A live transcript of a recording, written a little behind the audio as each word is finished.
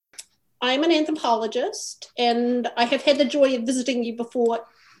I'm an anthropologist, and I have had the joy of visiting you before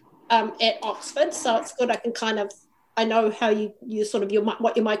at Oxford. So it's good. I know how you sort of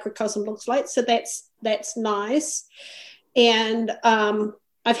what your microcosm looks like. So that's nice. And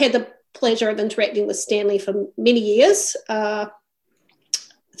I've had the pleasure of interacting with Stanley for many years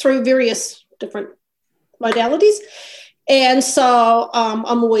through various different modalities. And so I'm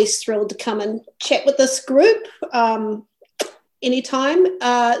always thrilled to come and chat with this group anytime.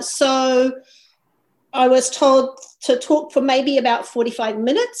 So I was told to talk for maybe about 45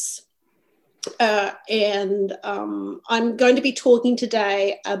 minutes. And I'm going to be talking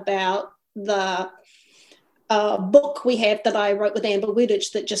today about the book we have that I wrote with Amber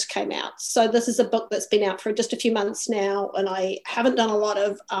Woodage that just came out. So this is a book that's been out for just a few months now, and I haven't done a lot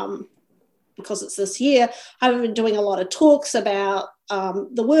of, because it's this year, I haven't been doing a lot of talks about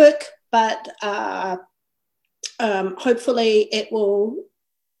the work, but hopefully it will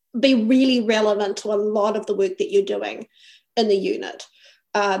be really relevant to a lot of the work that you're doing in the unit.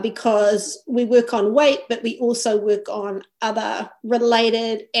 Because we work on weight, but we also work on other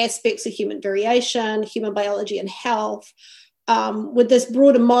related aspects of human variation, human biology and health, with this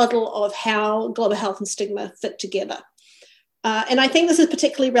broader model of how global health and stigma fit together. And I think this is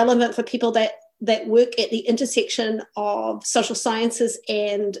particularly relevant for people that work at the intersection of social sciences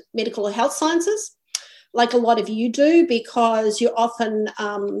and medical health sciences, like a lot of you do, because you're often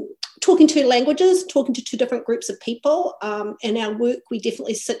talking two languages, talking to two different groups of people. In our work, we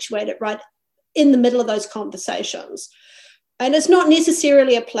definitely situate it right in the middle of those conversations. And it's not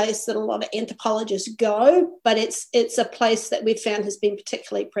necessarily a place that a lot of anthropologists go, but it's a place that we've found has been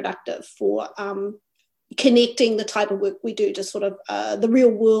particularly productive for connecting the type of work we do to sort of the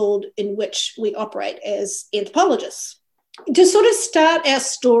real world in which we operate as anthropologists. To sort of start our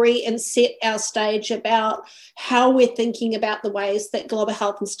story and set our stage about how we're thinking about the ways that global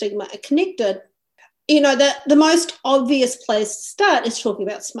health and stigma are connected, the most obvious place to start is talking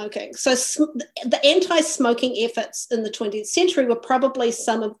about smoking. So the anti-smoking efforts in the 20th century were probably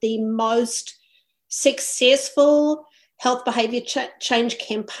some of the most successful health behaviour change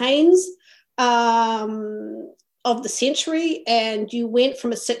campaigns of the century. And you went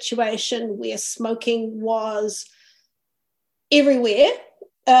from a situation where smoking was everywhere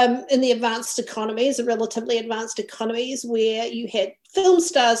in the advanced economies, the relatively advanced economies, where you had film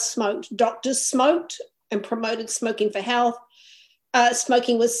stars smoked, doctors smoked and promoted smoking for health.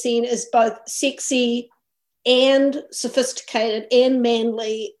 Smoking was seen as both sexy and sophisticated and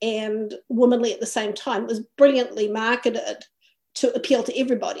manly and womanly at the same time. It was brilliantly marketed to appeal to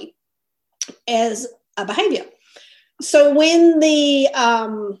everybody as a behaviour. So when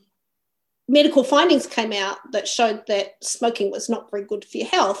the medical findings came out that showed that smoking was not very good for your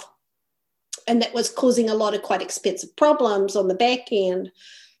health, and that was causing a lot of quite expensive problems on the back end,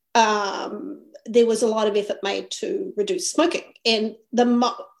 there was a lot of effort made to reduce smoking. And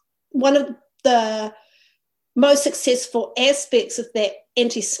one of the most successful aspects of that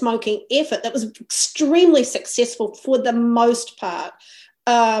anti-smoking effort that was extremely successful for the most part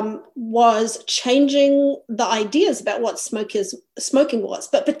was changing the ideas about what smoking was,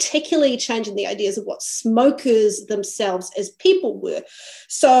 but particularly changing the ideas of what smokers themselves as people were.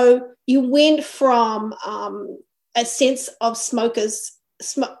 So you went from a sense of smokers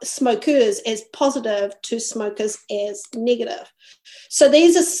as positive to smokers as negative. So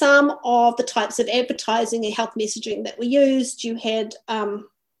these are some of the types of advertising and health messaging that we used. You had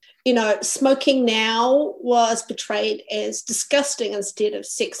smoking now was portrayed as disgusting instead of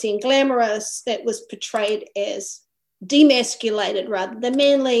sexy and glamorous. That was portrayed as demasculated rather than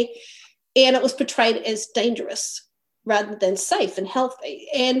manly. And it was portrayed as dangerous rather than safe and healthy.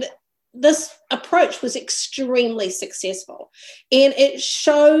 And this approach was extremely successful. And it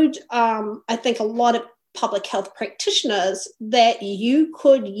showed, I think, a lot of public health practitioners that you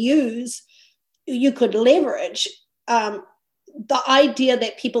could leverage the idea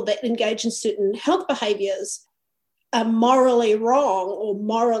that people that engage in certain health behaviours are morally wrong or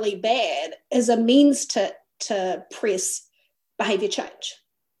morally bad as a means to press behaviour change.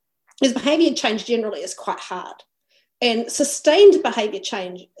 Because behaviour change generally is quite hard. And sustained behaviour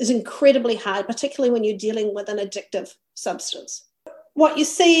change is incredibly hard, particularly when you're dealing with an addictive substance. What you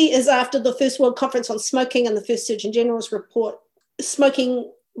see is after the First World Conference on Smoking and the first Surgeon General's report,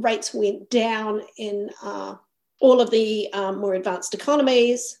 smoking rates went down in all of the more advanced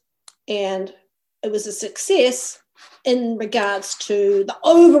economies, and it was a success in regards to the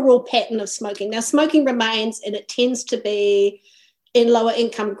overall pattern of smoking. Now, smoking remains, and it tends to be in lower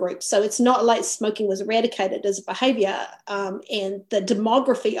income groups. So it's not like smoking was eradicated as a behaviour, and the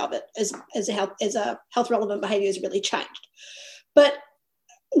demography of it as a health relevant behaviour has really changed. But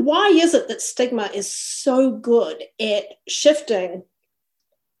why is it that stigma is so good at shifting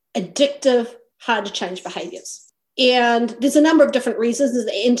addictive, hard to change behaviors? And there's a number of different reasons that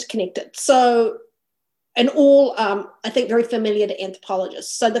they're interconnected. So, and all, I think, very familiar to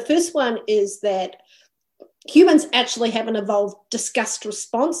anthropologists. So the first one is that humans actually have an evolved disgust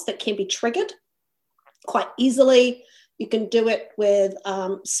response that can be triggered quite easily. You can do it with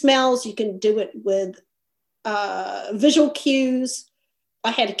smells. You can do it with visual cues. I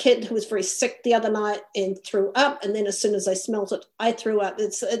had a kid who was very sick the other night and threw up, and then as soon as I smelt it, I threw up.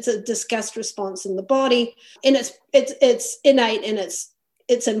 It's a disgust response in the body, and it's innate and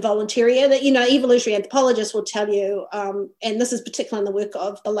it's involuntary. And evolutionary anthropologists will tell you, and this is particularly in the work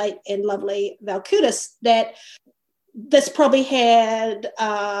of the late and lovely Val Curtis, that this probably had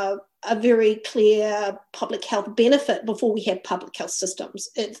a very clear public health benefit before we had public health systems.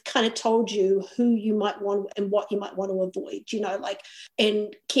 It kind of told you who you might want and what you might want to avoid,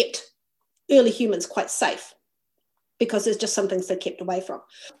 and kept early humans quite safe because there's just some things they kept away from.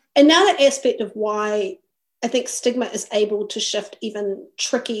 Another aspect of why I think stigma is able to shift even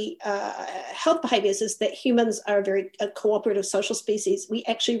tricky health behaviors is that humans are a cooperative social species. We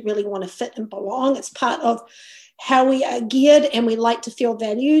actually really want to fit and belong. It's part of how we are geared, and we like to feel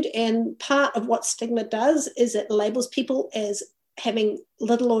valued. And part of what stigma does is it labels people as having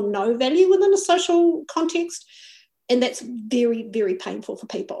little or no value within a social context. And that's very, very painful for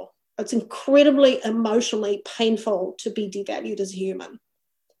people. It's incredibly emotionally painful to be devalued as a human.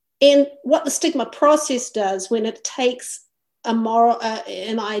 And what the stigma process does when it takes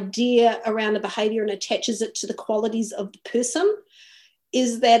an idea around a behavior and attaches it to the qualities of the person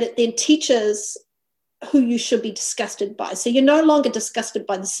is that it then teaches who you should be disgusted by. So you're no longer disgusted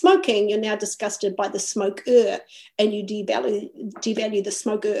by the smoking, you're now disgusted by the smoker, and you devalue the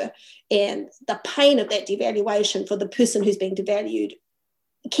smoker. And the pain of that devaluation for the person who's being devalued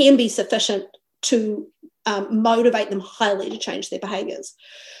can be sufficient to motivate them highly to change their behaviors.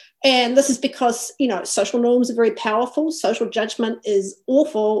 And this is because, social norms are very powerful, social judgment is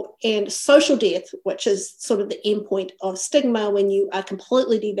awful, and social death, which is sort of the end point of stigma when you are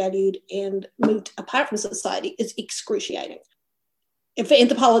completely devalued and moved apart from society, is excruciating. And for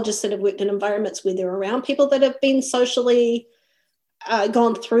anthropologists that have worked in environments where they're around people that have been socially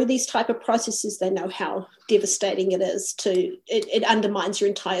gone through these type of processes, they know how devastating it is. It undermines your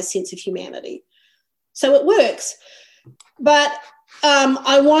entire sense of humanity. So it works. But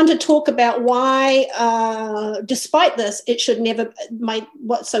I want to talk about why, despite this, it should never.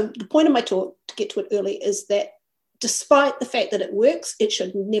 So the point of my talk, to get to it early, is that despite the fact that it works, it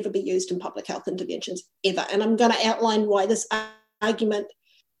should never be used in public health interventions ever. And I'm going to outline why this argument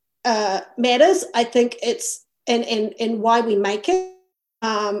matters. I think it's and why we make it.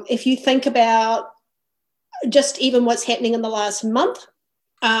 If you think about just even what's happening in the last month.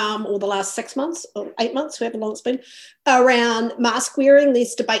 Or the last 6 months or 8 months, however long it's been, around mask wearing,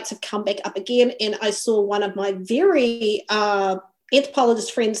 these debates have come back up again. And I saw one of my very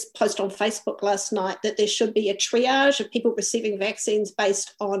anthropologist friends post on Facebook last night that there should be a triage of people receiving vaccines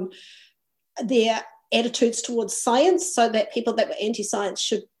based on their attitudes towards science, so that people that were anti-science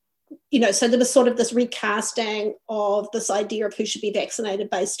should, so there was sort of this recasting of this idea of who should be vaccinated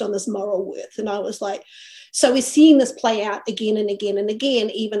based on this moral worth. And I was like, so we're seeing this play out again and again and again,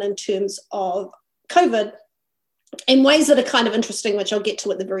 even in terms of COVID, in ways that are kind of interesting, which I'll get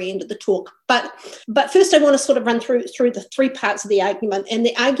to at the very end of the talk. But first I want to sort of run through the three parts of the argument. And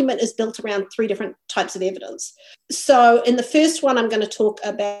the argument is built around three different types of evidence. So in the first one, I'm going to talk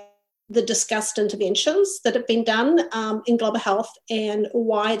about the discussed interventions that have been done in global health, and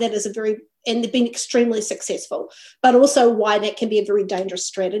why that is and they've been extremely successful, but also why that can be a very dangerous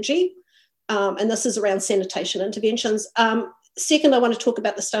strategy. And this is around sanitation interventions. Second, I want to talk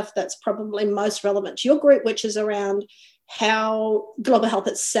about the stuff that's probably most relevant to your group, which is around how global health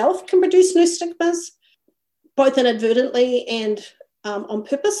itself can produce new stigmas, both inadvertently and on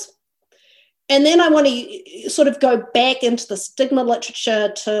purpose. And then I want to sort of go back into the stigma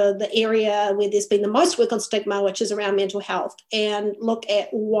literature to the area where there's been the most work on stigma, which is around mental health, and look at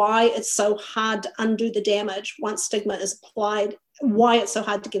why it's so hard to undo the damage once stigma is applied, why it's so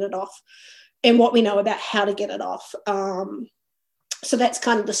hard to get it off, and what we know about how to get it off. So that's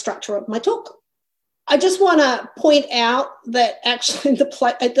kind of the structure of my talk. I just want to point out that actually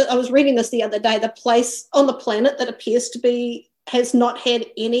I was reading this the other day, the place on the planet that appears to has not had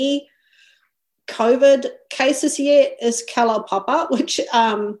any COVID cases yet is Kalaupapa, which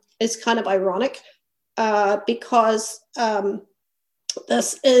is kind of ironic because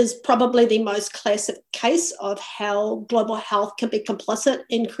this is probably the most classic case of how global health can be complicit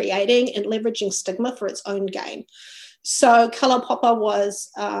in creating and leveraging stigma for its own gain. So Kalaupapa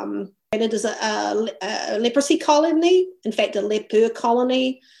was created as a leprosy colony, in fact, a leper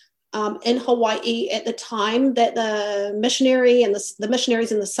colony in Hawaii at the time that the missionary and the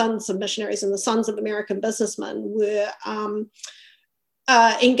missionaries and the sons of missionaries and the sons of American businessmen were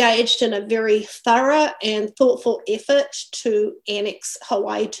engaged in a very thorough and thoughtful effort to annex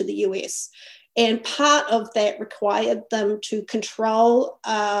Hawaii to the US. And part of that required them to control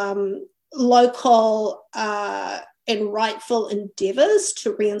local and rightful endeavours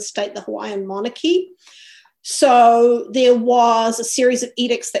to reinstate the Hawaiian monarchy. So there was a series of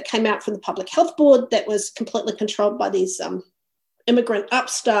edicts that came out from the Public Health Board that was completely controlled by these immigrant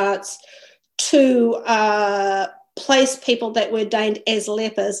upstarts to place people that were ordained as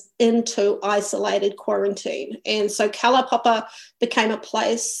lepers into isolated quarantine. And so Kalaupapa became a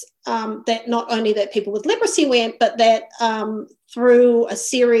place that not only that people with leprosy went, but that through a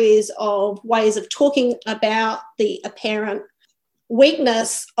series of ways of talking about the apparent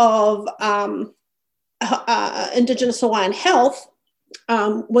weakness of Indigenous Hawaiian health,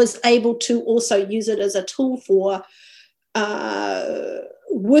 was able to also use it as a tool for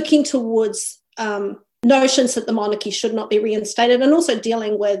working towards notions that the monarchy should not be reinstated, and also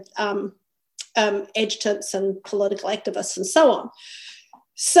dealing with adjutants and political activists and so on.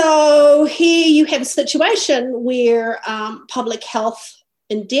 So here you have a situation where public health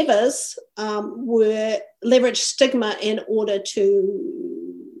endeavours were leveraged stigma in order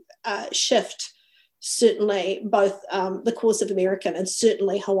to shift certainly both the course of American and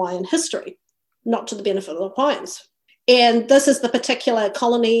certainly Hawaiian history, not to the benefit of the Hawaiians. And this is the particular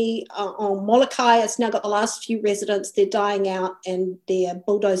colony on Molokai. It's now got the last few residents. They're dying out and they're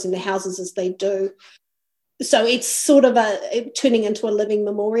bulldozing the houses as they do. So it's sort of turning into a living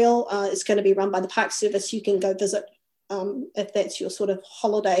memorial. It's going to be run by the Park Service. You can go visit if that's your sort of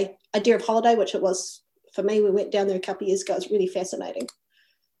holiday, idea of holiday, which it was for me. We went down there a couple of years ago. It's really fascinating.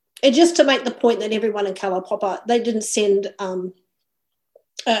 And just to make the point that everyone in Kalaupapa, they didn't send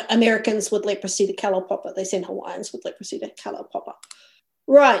Americans with leprosy to Kalaupapa. They sent Hawaiians with leprosy to Kalaupapa.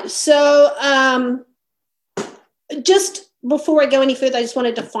 Right. So just before I go any further, I just want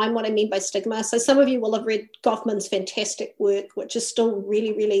to define what I mean by stigma. So some of you will have read Goffman's fantastic work, which is still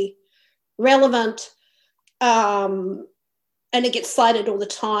really, really relevant. And it gets cited all the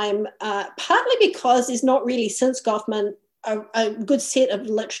time, partly because there's not really, since Goffman, a good set of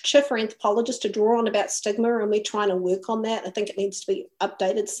literature for anthropologists to draw on about stigma, and we're trying to work on that. I think it needs to be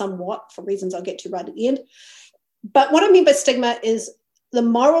updated somewhat for reasons I'll get to right at the end. But what I mean by stigma is the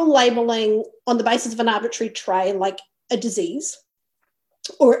moral labeling on the basis of an arbitrary trait, like a disease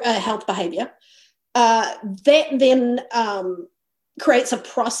or a health behavior, that then creates a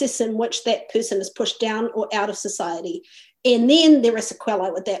process in which that person is pushed down or out of society. And then there are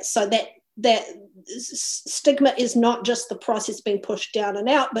sequelae with that. So that stigma is not just the process being pushed down and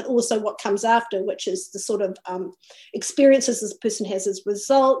out, but also what comes after, which is the sort of experiences this person has as a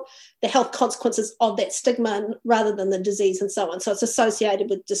result, the health consequences of that stigma rather than the disease and so on. So it's associated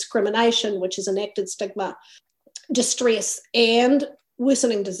with discrimination, which is enacted stigma, distress, and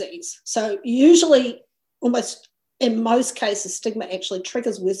worsening disease. So usually, almost in most cases, stigma actually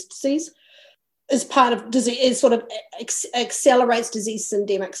triggers worse disease as part of disease, it sort of accelerates disease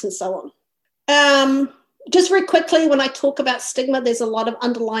endemics and so on. Just very quickly, when I talk about stigma, there's a lot of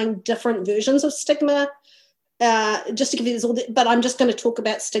underlying different versions of stigma. Just to give you this all, but I'm just going to talk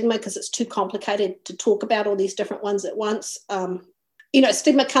about stigma because it's too complicated to talk about all these different ones at once.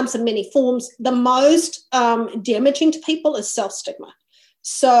 Stigma comes in many forms. The most damaging to people is self-stigma.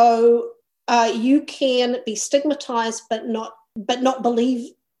 So you can be stigmatized, but not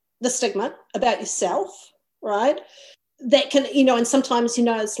believe the stigma about yourself, right? That can, and sometimes,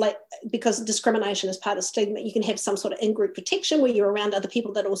 it's like, because discrimination is part of stigma, you can have some sort of in-group protection where you're around other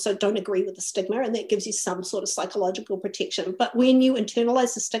people that also don't agree with the stigma, and that gives you some sort of psychological protection. But when you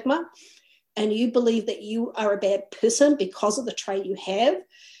internalize the stigma and you believe that you are a bad person because of the trait you have,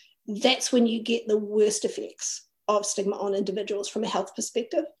 that's when you get the worst effects of stigma on individuals from a health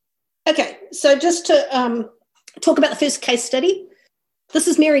perspective. Okay, so just to talk about the first case study. This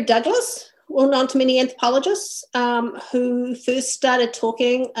is Mary Douglas, well known to many anthropologists, who first started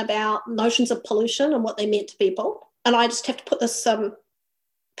talking about notions of pollution and what they meant to people. And I just have to put this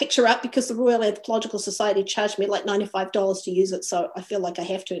picture up because the Royal Anthropological Society charged me like $95 to use it, so I feel like I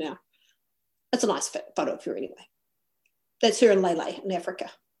have to now. That's a nice photo of her anyway. That's her in Lele in Africa,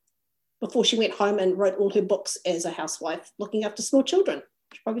 before she went home and wrote all her books as a housewife looking after small children,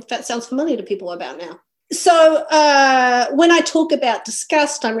 which probably that sounds familiar to people about now. So when I talk about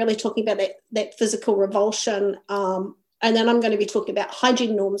disgust, I'm really talking about that physical revulsion. And then I'm going to be talking about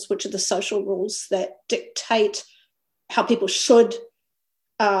hygiene norms, which are the social rules that dictate how people should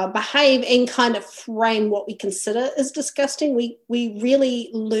behave and kind of frame what we consider as disgusting. We really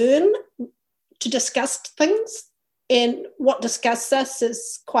learn to disgust things, and what disgusts us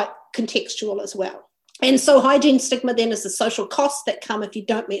is quite contextual as well. And so hygiene stigma then is the social costs that come if you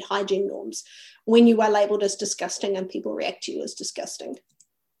don't meet hygiene norms, when you are labelled as disgusting and people react to you as disgusting.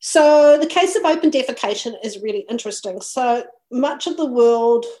 So the case of open defecation is really interesting. So much of the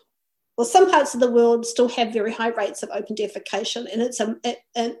world, well, some parts of the world still have very high rates of open defecation, and it's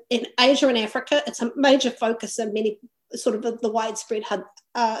in Asia and Africa, it's a major focus in many sort of the widespread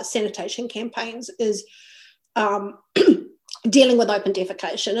sanitation campaigns is dealing with open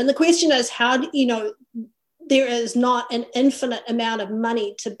defecation. And the question is, how do you know there is not an infinite amount of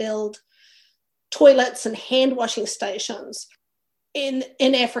money to build toilets and hand washing stations in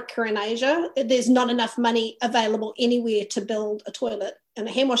Africa and Asia? There's not enough money available anywhere to build a toilet and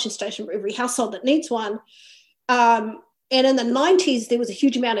a hand washing station for every household that needs one. And in the 90s, there was a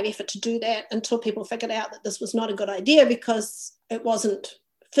huge amount of effort to do that until people figured out that this was not a good idea because it wasn't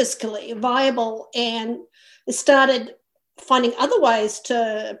fiscally viable. And they started finding other ways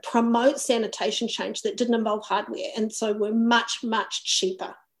to promote sanitation change that didn't involve hardware. And so were much, much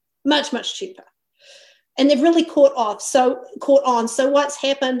cheaper, much, much cheaper. And they've really caught on. So what's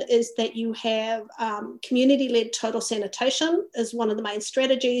happened is that you have community-led total sanitation is one of the main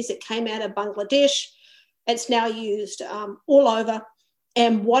strategies. It came out of Bangladesh. It's now used all over.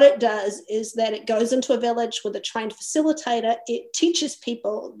 And what it does is that it goes into a village with a trained facilitator. It teaches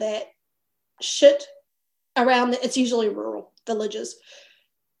people that shit around, it's usually rural villages,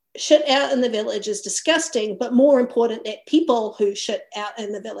 shit out in the village is disgusting, but more important that people who shit out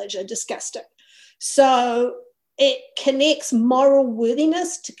in the village are disgusting. So it connects moral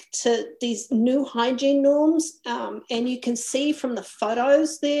worthiness to these new hygiene norms. And you can see from the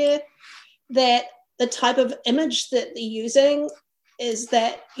photos there that the type of image that they're using is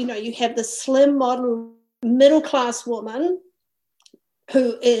that, you know, you have the slim, modern, middle-class woman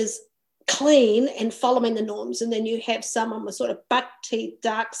who is clean and following the norms. And then you have someone with sort of buck teeth,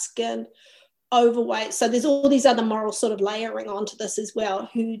 dark skin, overweight. So there's all these other moral sort of layering onto this as well,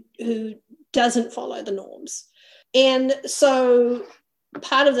 who doesn't follow the norms. And so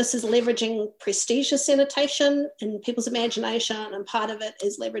part of this is leveraging prestige of sanitation in people's imagination, and part of it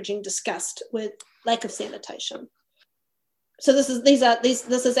is leveraging disgust with lack of sanitation. So this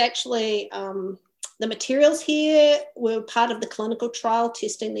is actually the materials here were part of the clinical trial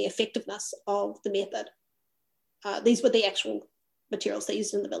testing the effectiveness of the method. These were the actual materials they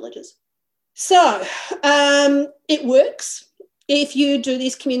used in the villages. So it works. If you do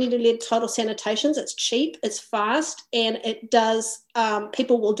these community-led total sanitations, it's cheap, it's fast, and it does,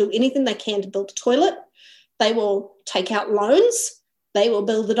 people will do anything they can to build a toilet. They will take out loans. They will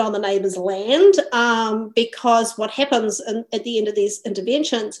build it on the neighbour's land, because what happens at the end of these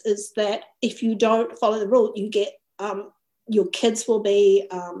interventions is that if you don't follow the rule, you get, your kids will be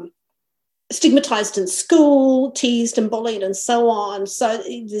stigmatized in school, teased and bullied and so on. So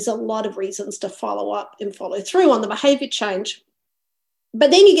there's a lot of reasons to follow up and follow through on the behaviour change. But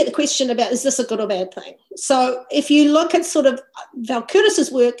then you get the question about, is this a good or bad thing? So if you look at sort of Val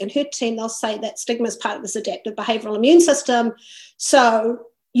Curtis's work and her team, they'll say that stigma is part of this adaptive behavioural immune system. So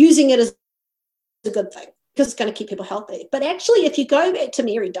using it is a good thing because it's going to keep people healthy. But actually, if you go back to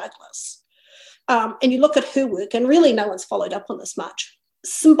Mary Douglas and you look at her work, and really no one's followed up on this much,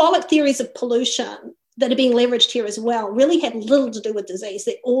 symbolic theories of pollution that are being leveraged here as well really have little to do with disease.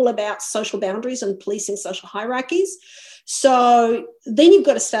 They're all about social boundaries and policing social hierarchies. So then you've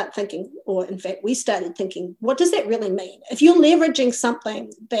got to start thinking, or in fact, we started thinking, what does that really mean? If you're leveraging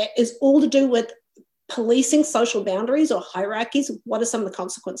something that is all to do with policing social boundaries or hierarchies, what are some of the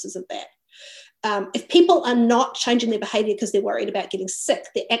consequences of that? If people are not changing their behavior because they're worried about getting sick,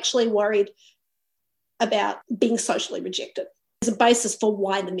 they're actually worried about being socially rejected. There's a basis for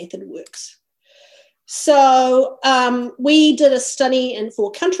why the method works. So we did a study in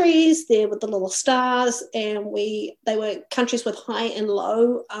 4 countries there with the little stars, and they were countries with high and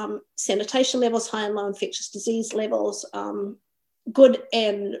low sanitation levels, high and low infectious disease levels, good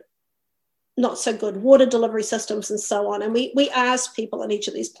and not so good water delivery systems and so on. And we asked people in each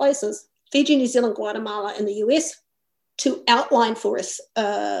of these places, Fiji, New Zealand, Guatemala, and the US, to outline for us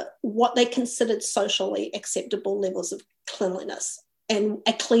what they considered socially acceptable levels of cleanliness and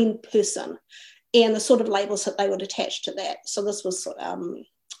a clean person, and the sort of labels that they would attach to that. So this was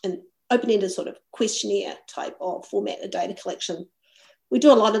an open-ended sort of questionnaire type of format of data collection. We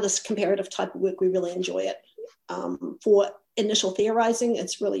do a lot of this comparative type of work. We really enjoy it. For initial theorizing,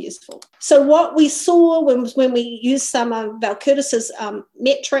 it's really useful. So what we saw when we used some of Val Curtis's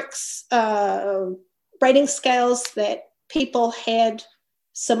metrics, rating scales that people had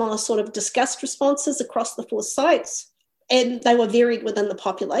similar sort of disgust responses across the 4 sites. And they were varied within the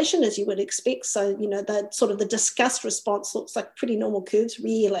population, as you would expect. So, the disgust response looks like pretty normal curves,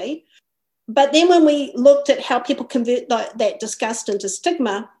 really. But then when we looked at how people convert that disgust into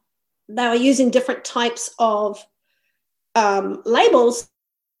stigma, they were using different types of labels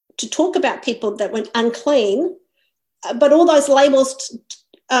to talk about people that went unclean. But all those labels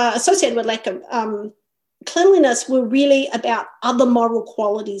associated with lack of cleanliness were really about other moral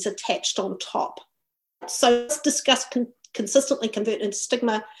qualities attached on top. So disgust can consistently convert into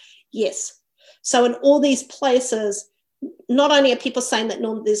stigma? Yes. So in all these places, not only are people saying that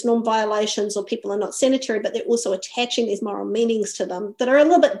there's norm violations or people are not sanitary, but they're also attaching these moral meanings to them that are a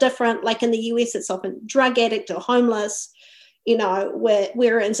little bit different. Like in the US, it's often drug addict or homeless,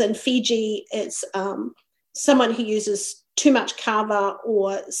 whereas in Fiji, it's someone who uses too much kava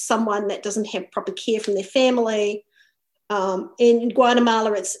or someone that doesn't have proper care from their family. In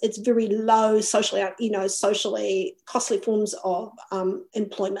Guatemala, it's very low socially costly forms of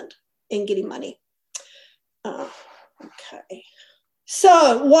employment and getting money. Okay.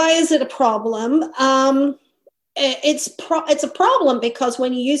 So why is it a problem? It's a problem because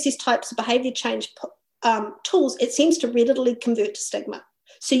when you use these types of behavior change tools, it seems to readily convert to stigma.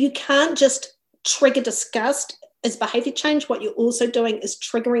 So you can't just trigger disgust as behavior change. What you're also doing is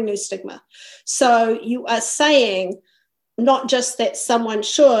triggering new stigma. So you are saying not just that someone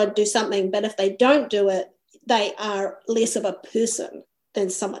should do something, but if they don't do it, they are less of a person than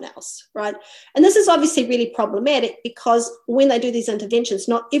someone else, right? And this is obviously really problematic because when they do these interventions,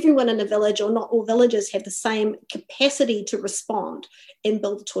 not everyone in a village or not all villages have the same capacity to respond and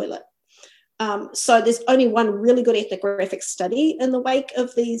build a toilet. So there's only one really good ethnographic study in the wake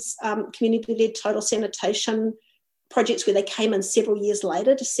of these community-led total sanitation projects where they came in several years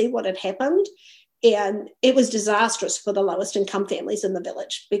later to see what had happened. And it was disastrous for the lowest income families in the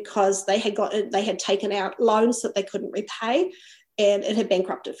village because they had taken out loans that they couldn't repay, and it had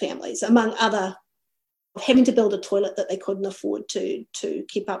bankrupted families, among other having to build a toilet that they couldn't afford to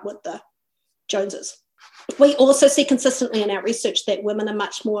keep up with the Joneses. We also see consistently in our research that women are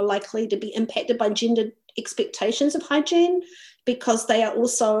much more likely to be impacted by gendered expectations of hygiene because they are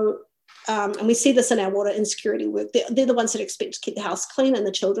also, and we see this in our water insecurity work, they're the ones that expect to keep the house clean and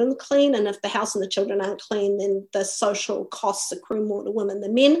the children clean. And if the house and the children aren't clean, then the social costs accrue more to women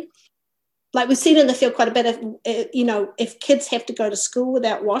than men. Like we've seen in the field quite a bit of, if kids have to go to school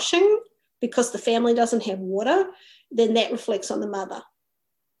without washing because the family doesn't have water, then that reflects on the mother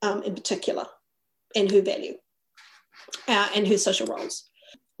in particular and her value and her social roles.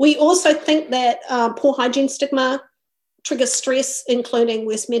 We also think that poor hygiene stigma triggers stress, including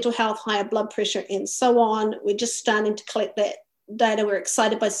worse mental health, higher blood pressure, and so on. We're just starting to collect that data. We're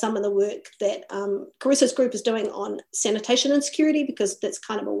excited by some of the work that Caruso's group is doing on sanitation insecurity because that's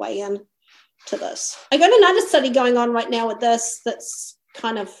kind of a way in to this. I got another study going on right now with this that's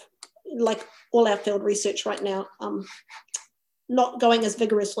kind of like all our field research right now, not going as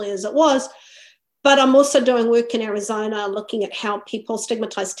vigorously as it was, but I'm also doing work in Arizona looking at how people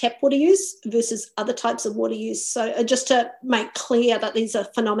stigmatize tap water use versus other types of water use. So just to make clear that these are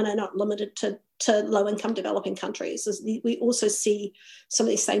phenomena not limited to low-income developing countries. We also see some of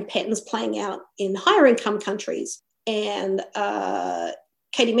these same patterns playing out in higher income countries. And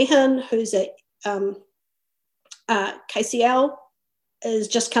Katie Meehan, who's at KCL, has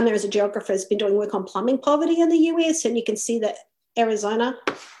just come there as a geographer, has been doing work on plumbing poverty in the US. And you can see that Arizona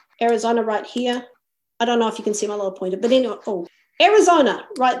right here. I don't know if you can see my little pointer, but anyway, Arizona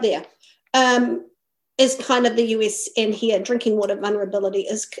right there is kind of the US, and here drinking water vulnerability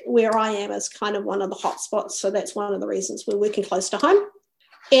is where I am, is kind of one of the hot spots. So that's one of the reasons we're working close to home.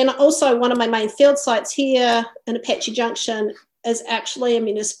 And also one of my main field sites here in Apache Junction is actually a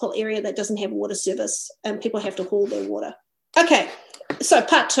municipal area that doesn't have water service and people have to haul their water. Okay, so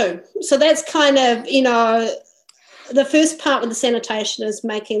part 2. So that's kind of, the first part with the sanitation is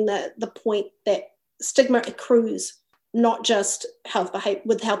making the point that stigma accrues, not just health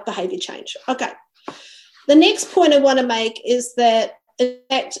behavior change. Okay. The next point I want to make is that, in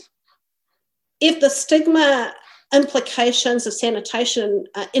fact, if the stigma implications of sanitation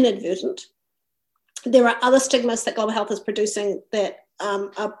are inadvertent, there are other stigmas that global health is producing that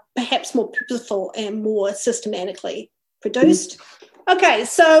are perhaps more purposeful and more systematically produced. Okay,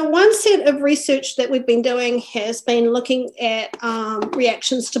 so one set of research that we've been doing has been looking at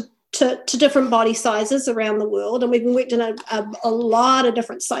reactions to different body sizes around the world, and we've been worked in a lot of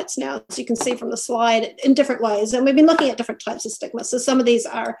different sites now, as you can see from the slide, in different ways, and we've been looking at different types of stigma. So some of these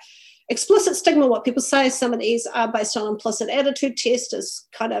are explicit stigma, what people say. Some of these are based on implicit attitude test, as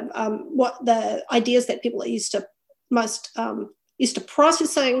kind of what the ideas that people are used to most used to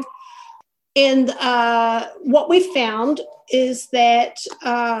processing. And what we found is that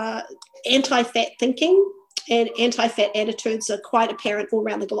anti-fat thinking and anti-fat attitudes are quite apparent all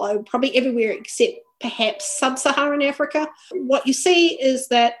around the globe, probably everywhere except perhaps sub-Saharan Africa. What you see is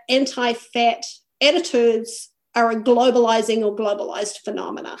that anti-fat attitudes are a globalizing or globalized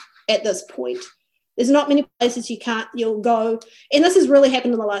phenomena at this point. There's not many places you'll go. And this has really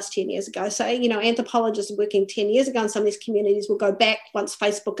happened in the last 10 years ago. So, anthropologists working 10 years ago in some of these communities will go back once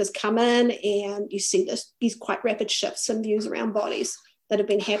Facebook has come in, and you see these quite rapid shifts in views around bodies that have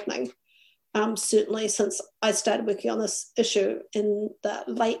been happening. Certainly since I started working on this issue in the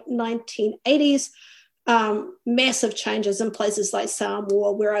late 1980s, massive changes in places like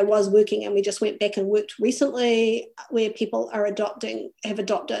Samoa, where I was working, and we just went back and worked recently, where people have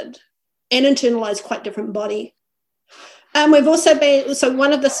adopted and internalized quite different body. We've also so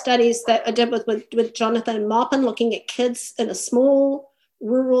one of the studies that I did with Jonathan Maupin, looking at kids in a small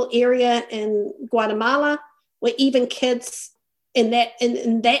rural area in Guatemala, where even kids in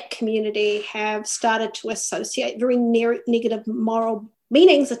that community have started to associate very negative moral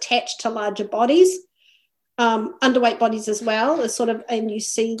meanings attached to larger bodies, underweight bodies as well, is and you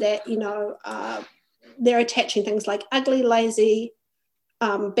see that, they're attaching things like ugly, lazy,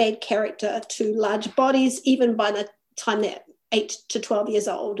 bad character to large bodies, even by the time they're 8 to 12 years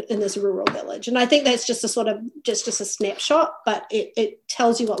old in this rural village. And I think that's just a snapshot, but it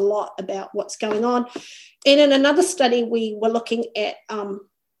tells you a lot about what's going on. And in another study, we were looking at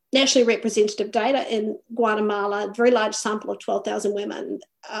nationally representative data in Guatemala, a very large sample of 12,000 women,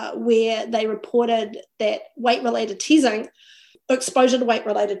 where they reported that weight-related teasing, exposure to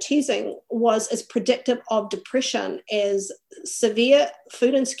weight-related teasing, was as predictive of depression as severe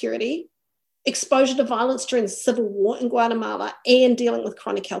food insecurity, exposure to violence during the civil war in Guatemala, and dealing with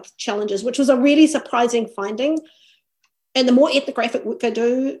chronic health challenges, which was a really surprising finding. And the more ethnographic work I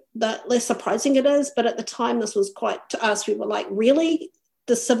do, the less surprising it is. But at the time, this was quite, to us, we were like, really?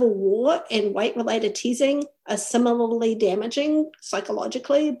 The Civil War and weight-related teasing are similarly damaging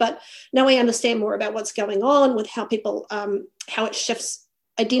psychologically? But now we understand more about what's going on with how people, how it shifts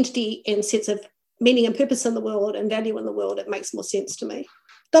identity and sense of meaning and purpose in the world and value in the world. It makes more sense to me.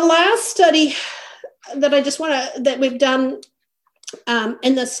 The last study that we've done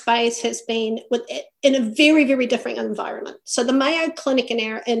in this space has been in a very, very different environment. So the Mayo Clinic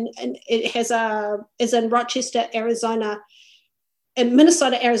is in Rochester, Arizona. In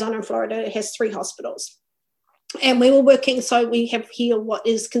Minnesota, Arizona, and Florida, it has 3 hospitals. And we were working, so we have here what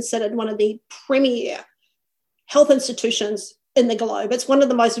is considered one of the premier health institutions in the globe. It's one of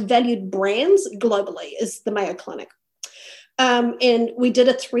the most valued brands globally, is the Mayo Clinic. And we did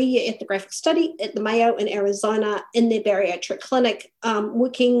a 3-year ethnographic study at the Mayo in Arizona in their bariatric clinic,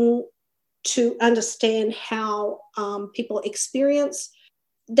 working to understand how people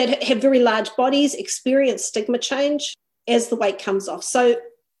that have very large bodies experience stigma change as the weight comes off. So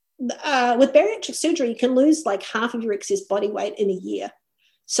with bariatric surgery, you can lose like half of your excess body weight in a year.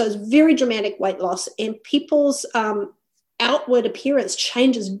 So it's very dramatic weight loss, and people's outward appearance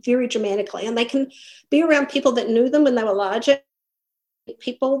changes very dramatically. And they can be around people that knew them when they were larger,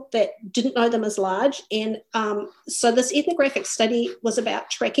 people that didn't know them as large. And so this ethnographic study was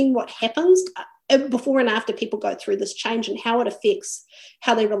about tracking what happens before and after people go through this change, and how it affects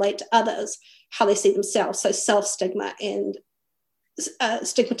how they relate to others, how they see themselves, so self-stigma and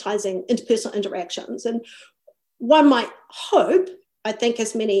stigmatizing interpersonal interactions. And one might hope, I think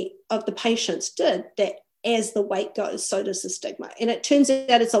as many of the patients did, that as the weight goes, so does the stigma. And it turns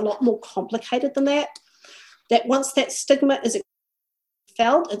out it's a lot more complicated than that once that stigma is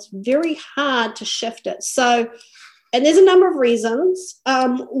felt, it's very hard to shift it. So, and there's a number of reasons.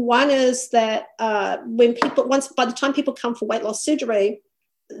 One is that by the time people come for weight loss surgery,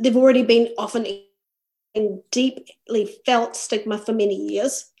 they've already been often in deeply felt stigma for many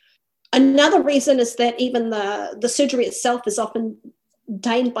years. Another reason is that even the surgery itself is often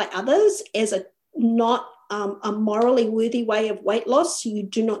deemed by others as not a morally worthy way of weight loss. You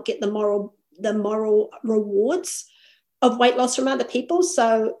do not get the moral rewards of weight loss from other people.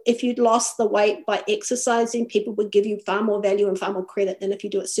 So if you'd lost the weight by exercising, people would give you far more value and far more credit than if you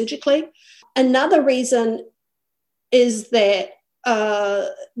do it surgically. Another reason is that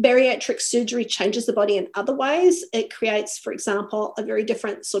bariatric surgery changes the body in other ways. It creates, for example, a very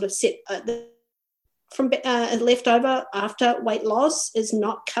different sort of set from leftover after weight loss is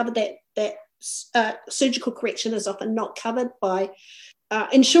not covered. That surgical correction is often not covered by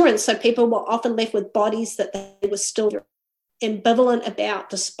insurance. So people were often left with bodies that they were still ambivalent about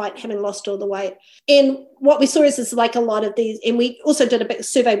despite having lost all the weight. And what we saw is like a lot of these, and we also did a big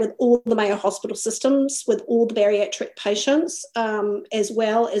survey with all the Mayo Hospital systems, with all the bariatric patients, as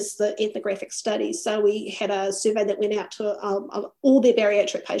well as the ethnographic studies. So we had a survey that went out to all their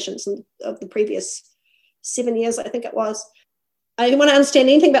bariatric patients of the previous 7 years, I think it was. I didn't want to understand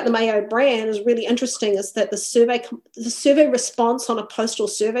anything about the Mayo brand. Is really interesting is that the survey response on a postal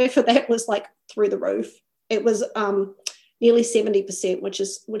survey for that was like through the roof. It was nearly 70%, which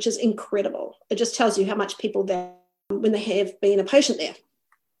is incredible. It just tells you how much people value when they have been a patient there.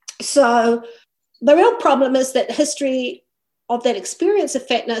 So the real problem is that the history of that experience of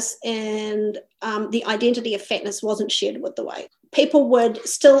fatness and the identity of fatness wasn't shared with the weight. People would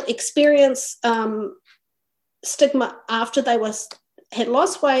still experience stigma after they had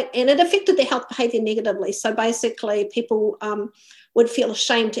lost weight, and it affected their health behaviour negatively. So basically, people would feel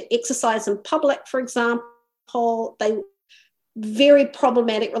ashamed to exercise in public, for example. They very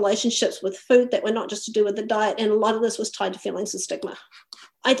problematic relationships with food that were not just to do with the diet, and a lot of this was tied to feelings of stigma.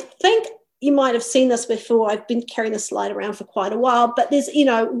 I think you might have seen this before. I've been carrying this slide around for quite a while, but there's,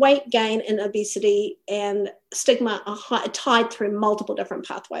 weight gain and obesity and stigma are tied through multiple different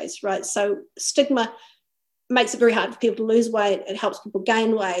pathways, right? So stigma makes it very hard for people to lose weight. It helps people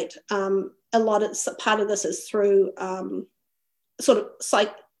gain weight. Part of this is through sort of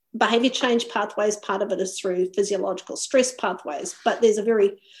behavior change pathways. Part of it is through physiological stress pathways, but there's a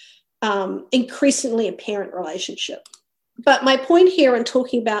very increasingly apparent relationship. But my point here in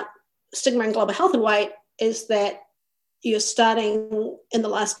talking about stigma and global health and weight is that you're starting in the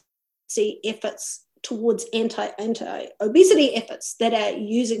last see efforts towards anti-obesity efforts that are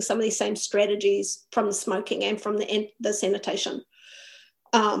using some of these same strategies from the smoking and from the sanitation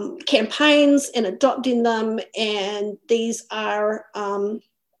campaigns and adopting them. And these are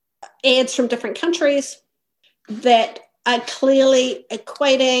ads from different countries that are clearly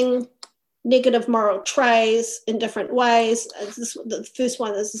equating negative moral traits in different ways. The first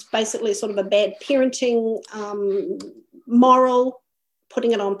one is basically sort of a bad parenting moral.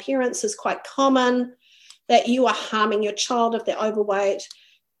 Putting it on parents is quite common, that you are harming your child if they're overweight.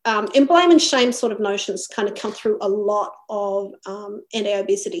 And blame and shame sort of notions kind of come through a lot of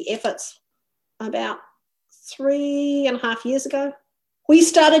anti-obesity efforts. About 3.5 years ago, we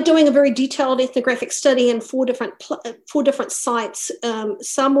started doing a very detailed ethnographic study in four different sites.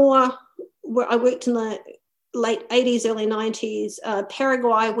 Samoa, where I worked in the late 80s, early 90s.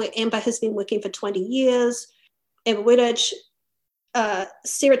 Paraguay, where Amber has been working for 20 years. Amber Wittich.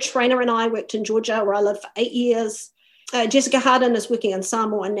 Sarah Trainer and I worked in Georgia, where I lived for 8 years. Jessica Harden is working in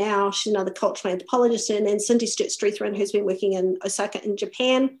Samoa now. She's another cultural anthropologist. And then Cindy Sturt-Streetherin, who's been working in Osaka in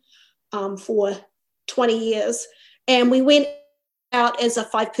Japan for 20 years. And we went out as a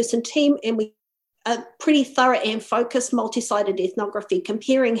 5-person team, and we a pretty thorough and focused multi-sided ethnography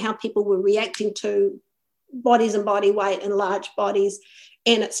comparing how people were reacting to bodies and body weight and large bodies,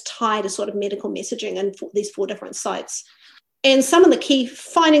 and it's tied to sort of medical messaging in these 4 different sites. And some of the key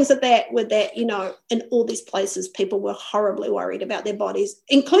findings of that were that, in all these places, people were horribly worried about their bodies,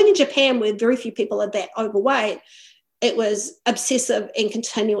 including Japan, where very few people are that overweight. It was obsessive and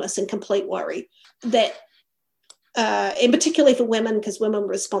continuous and complete worry that, and particularly for women, because women were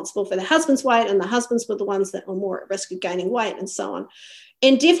responsible for their husband's weight, and the husbands were the ones that were more at risk of gaining weight and so on.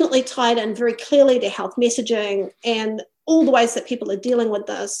 And definitely tied in very clearly to health messaging, and all the ways that people are dealing with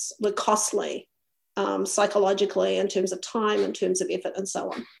this were costly. Psychologically, in terms of time, in terms of effort, and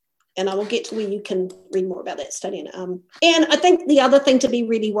so on. And I will get to where you can read more about that study. And I think the other thing to be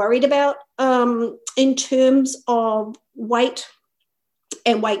really worried about in terms of weight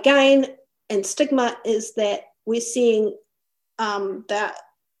and weight gain and stigma is that we're seeing that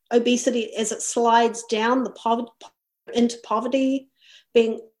obesity, as it slides down into poverty,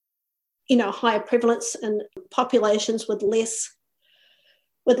 being higher prevalence in populations with less,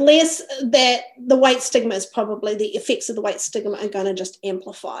 that the weight stigma is probably, the effects of the weight stigma are going to just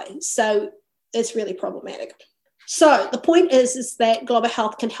amplify. So it's really problematic. So the point is that global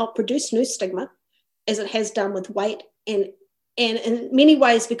health can help reduce new stigma, as it has done with weight, and in many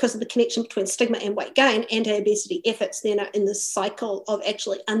ways, because of the connection between stigma and weight gain, anti-obesity efforts then are in this cycle of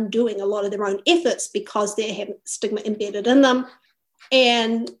actually undoing a lot of their own efforts because they have stigma embedded in them.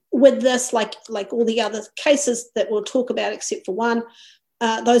 And with this, like all the other cases that we'll talk about, except for one,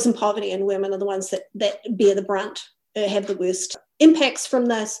 those in poverty and women are the ones that bear the brunt, have the worst impacts from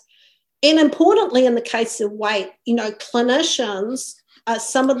this. And importantly, in the case of weight, clinicians are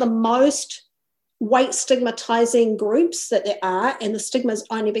some of the most weight stigmatizing groups that there are, and the stigma's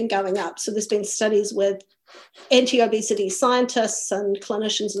only been going up. So there's been studies with anti-obesity scientists and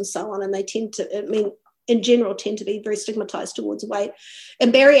clinicians and so on, and they tend to, in general tend to be very stigmatized towards weight.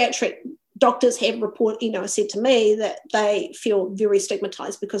 And bariatric doctors have said to me that they feel very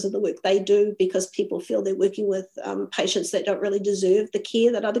stigmatized because of the work they do, because people feel they're working with patients that don't really deserve the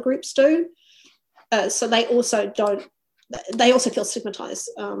care that other groups do. So they also feel stigmatized,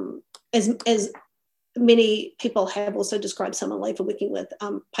 as many people have also described similarly for working with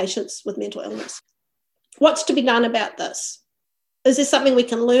patients with mental illness. What's to be done about this? Is there something we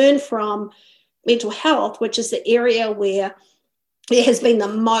can learn from mental health, which is the area where there has been the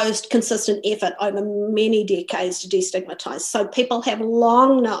most consistent effort over many decades to destigmatize? So people have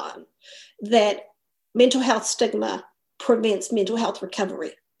long known that mental health stigma prevents mental health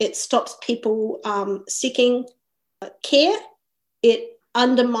recovery. It stops people seeking care. It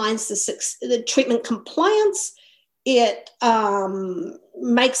undermines the treatment compliance. It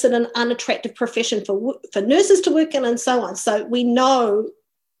makes it an unattractive profession for nurses to work in, and so on. So we know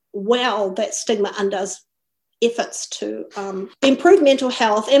well that stigma undoes efforts to improve mental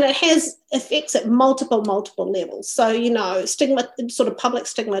health, and it has effects at multiple levels. So, stigma, sort of public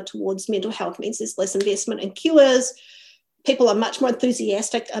stigma towards mental health means there's less investment in cures. People are much more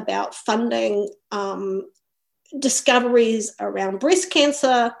enthusiastic about funding discoveries around breast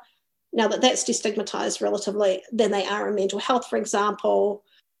cancer, now that that's destigmatized relatively, than they are in mental health, for example.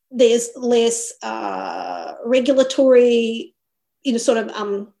 There's less regulatory,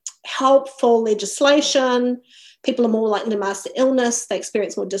 helpful legislation. People are more likely to mask the illness. They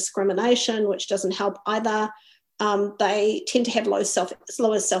experience more discrimination, which doesn't help either. They tend to have lower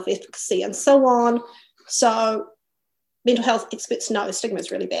self-efficacy and so on. So mental health experts know stigma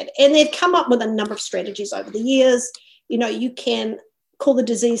is really bad. And they've come up with a number of strategies over the years. You can call the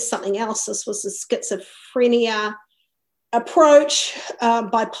disease something else. This was the schizophrenia approach,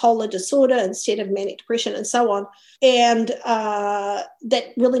 bipolar disorder instead of manic depression, and so on. And that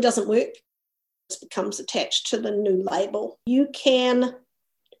really doesn't work. It becomes attached to the new label. You can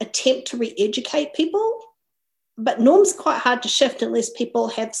attempt to re-educate people, but norms are quite hard to shift unless people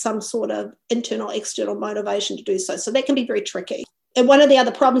have some sort of internal, external motivation to do so. So that can be very tricky. And one of the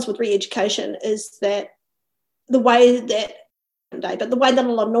other problems with re-education is that the way that a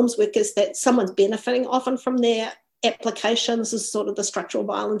lot of norms work is that someone's benefiting often from their applications, is sort of the structural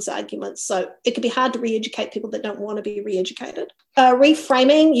violence argument. So it can be hard to re-educate people that don't want to be re-educated.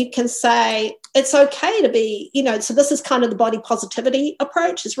 Reframing, you can say it's okay to be, so this is kind of the body positivity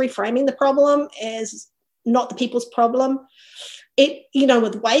approach, is reframing the problem as not the people's problem.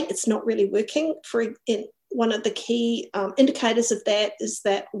 With weight, it's not really working. One of the key indicators of that is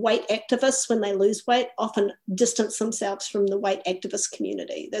that weight activists, when they lose weight, often distance themselves from the weight activist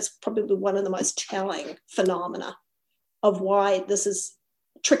community. That's probably one of the most telling phenomena of why this is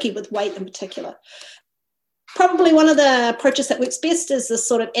tricky with weight in particular. Probably one of the approaches that works best is this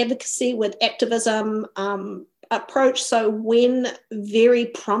sort of advocacy with activism approach. So when very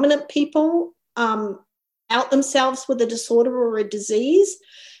prominent people out themselves with a disorder or a disease,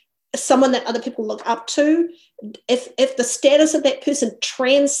 someone that other people look up to, if the status of that person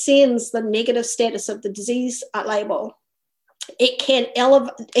transcends the negative status of the disease label, it can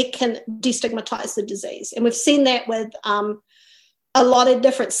destigmatize the disease. And we've seen that with a lot of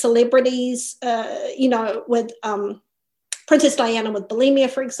different celebrities, with Princess Diana with bulimia,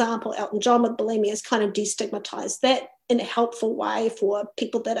 for example, Elton John with bulimia has kind of destigmatized that in a helpful way for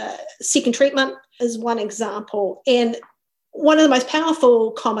people that are seeking treatment, is one example. And one of the most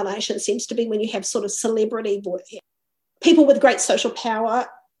powerful combinations seems to be when you have sort of celebrity voice, people with great social power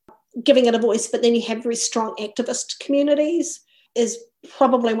giving it a voice, but then you have very strong activist communities, is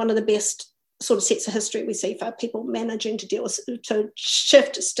probably one of the best sort of sets of history we see for people managing to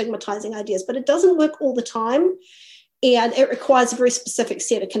shift stigmatizing ideas. But it doesn't work all the time, and it requires a very specific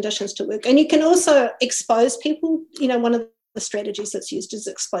set of conditions to work. And you can also expose people. One of the strategies that's used is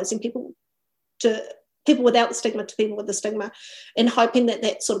exposing people to people without the stigma to people with the stigma, and hoping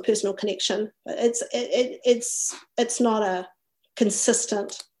that sort of personal connection. It's not a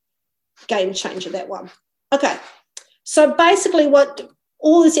consistent game changer, that one. Okay, so basically what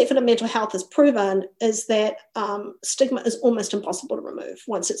all this effort in mental health has proven is that stigma is almost impossible to remove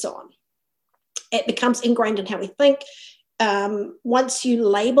once it's on. It becomes ingrained in how we think. Once you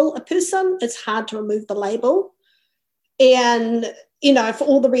label a person, it's hard to remove the label. And for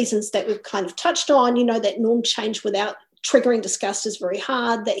all the reasons that we've kind of touched on, that norm change without triggering disgust is very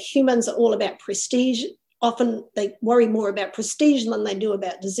hard, that humans are all about prestige. Often they worry more about prestige than they do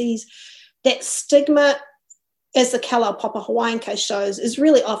about disease. That stigma, as the Kalaupapa Hawaiian case shows, is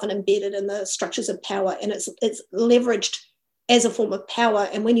really often embedded in the structures of power, and it's leveraged as a form of power.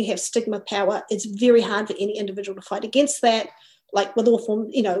 And when you have stigma power, it's very hard for any individual to fight against that. like with all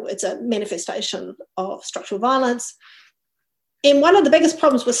forms, it's a manifestation of structural violence. And one of the biggest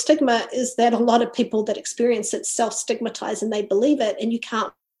problems with stigma is that a lot of people that experience it self-stigmatize and they believe it, and you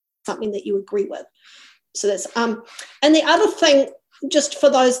can't something that you agree with. So that's and the other thing, just for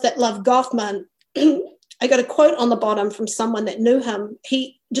those that love Goffman, I got a quote on the bottom from someone that knew him.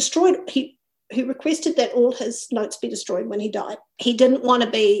 He requested that all his notes be destroyed when he died. He didn't want to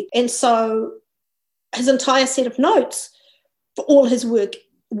be, and so his entire set of notes for all his work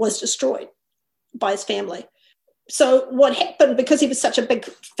was destroyed by his family. So what happened, because he was such a big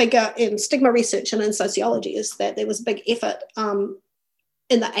figure in stigma research and in sociology, is that there was a big effort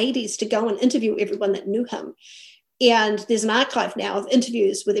in the 80s to go and interview everyone that knew him. And there's an archive now of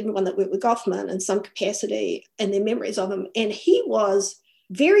interviews with everyone that worked with Goffman in some capacity and their memories of him. And he was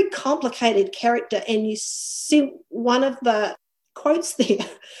a very complicated character. And you see one of the quotes there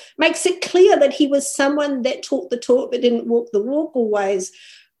makes it clear that he was someone that talked the talk but didn't walk the walk always.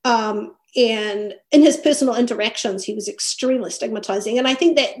 And in his personal interactions, he was extremely stigmatizing. And I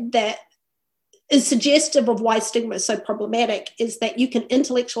think that is suggestive of why stigma is so problematic, is that you can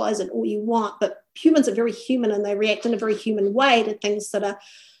intellectualize it all you want, but humans are very human and they react in a very human way to things that are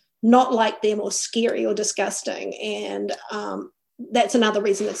not like them or scary or disgusting. And that's another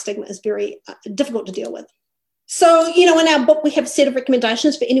reason that stigma is very difficult to deal with. So, in our book, we have a set of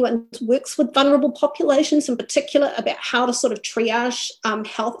recommendations for anyone who works with vulnerable populations in particular about how to sort of triage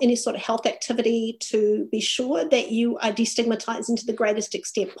any sort of health activity to be sure that you are destigmatizing to the greatest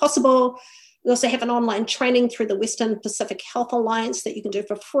extent possible. We also have an online training through the Western Pacific Health Alliance that you can do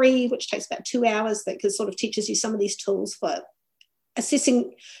for free, which takes about 2 hours, that sort of teaches you some of these tools for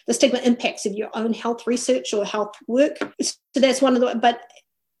assessing the stigma impacts of your own health research or health work. So that's one of the, but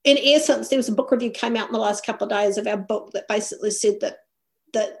in essence, there was a book review came out in the last couple of days of our book that basically said that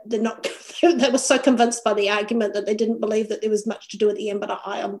they're not, they were so convinced by the argument that they didn't believe that there was much to do at the end, but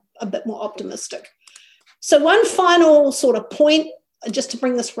I am a bit more optimistic. So one final sort of point, just to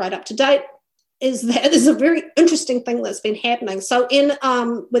bring this right up to date, is that there's a very interesting thing that's been happening. So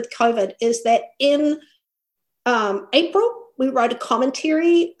with COVID is that in April, we wrote a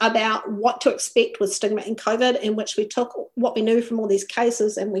commentary about what to expect with stigma in COVID, in which we took what we knew from all these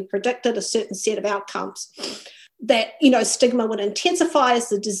cases and we predicted a certain set of outcomes that, stigma would intensify as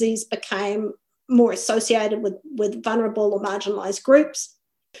the disease became more associated with vulnerable or marginalized groups,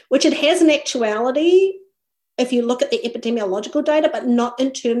 which it has in actuality if you look at the epidemiological data, but not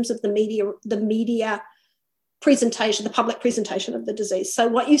in terms of the media presentation, the public presentation of the disease. So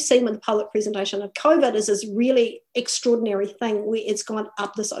what you've seen with the public presentation of COVID is this really extraordinary thing where it's gone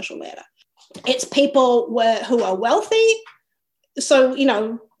up the social ladder. It's people who are wealthy. So,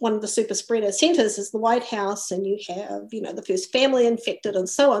 one of the super spreader centers is the White House, and you have, the first family infected and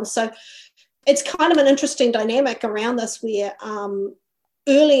so on. So it's kind of an interesting dynamic around this where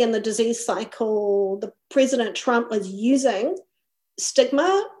early in the disease cycle, the President Trump was using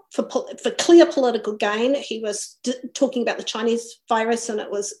stigma for clear political gain. He was talking about the Chinese virus, and it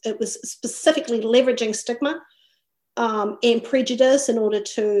was specifically leveraging stigma and prejudice in order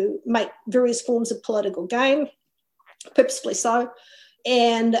to make various forms of political gain, purposefully so.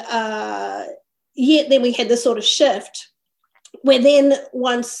 And yet then we had this sort of shift where then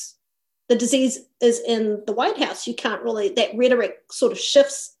once the disease is in the White House, you can't really, that rhetoric sort of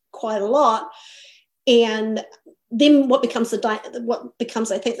shifts quite a lot. And then what becomes, I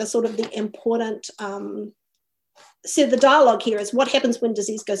think, the sort of the important, so the dialogue here is what happens when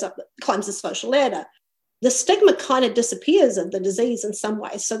disease goes up, climbs the social ladder. The stigma kind of disappears of the disease in some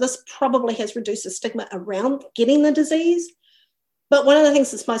ways. So this probably has reduced the stigma around getting the disease. But one of the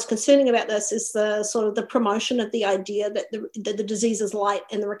things that's most concerning about this is the sort of the promotion of the idea that the disease is light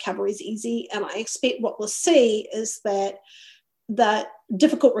and the recovery is easy. And I expect what we'll see is that the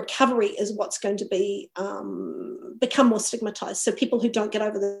difficult recovery is what's going to be become more stigmatized. So people who don't get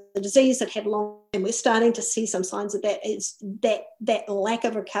over the disease, that have long, and we're starting to see some signs of that, is that lack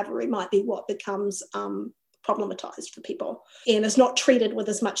of recovery might be what becomes problematized for people and is not treated with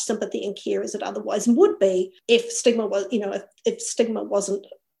as much sympathy and care as it otherwise would be if stigma was, if stigma wasn't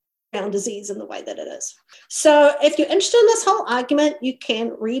around disease in the way that it is. So if you're interested in this whole argument, you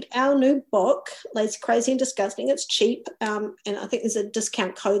can read our new book, Lazy, Crazy and Disgusting. It's cheap. And I think there's a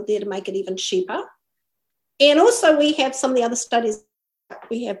discount code there to make it even cheaper. And also we have some of the other studies.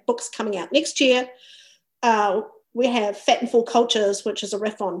 We have books coming out next year. We have Fat and Full Cultures, which is a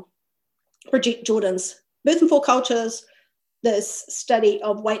riff on Brigitte Jordan's Birth and Full Cultures. This study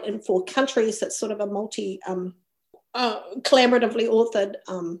of weight in 4 countries, that's sort of a collaboratively authored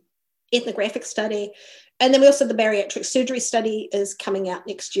ethnographic study. And then we also, the bariatric surgery study is coming out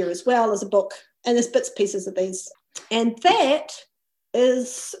next year as well as a book. And there's bits and pieces of these And that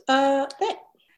is that.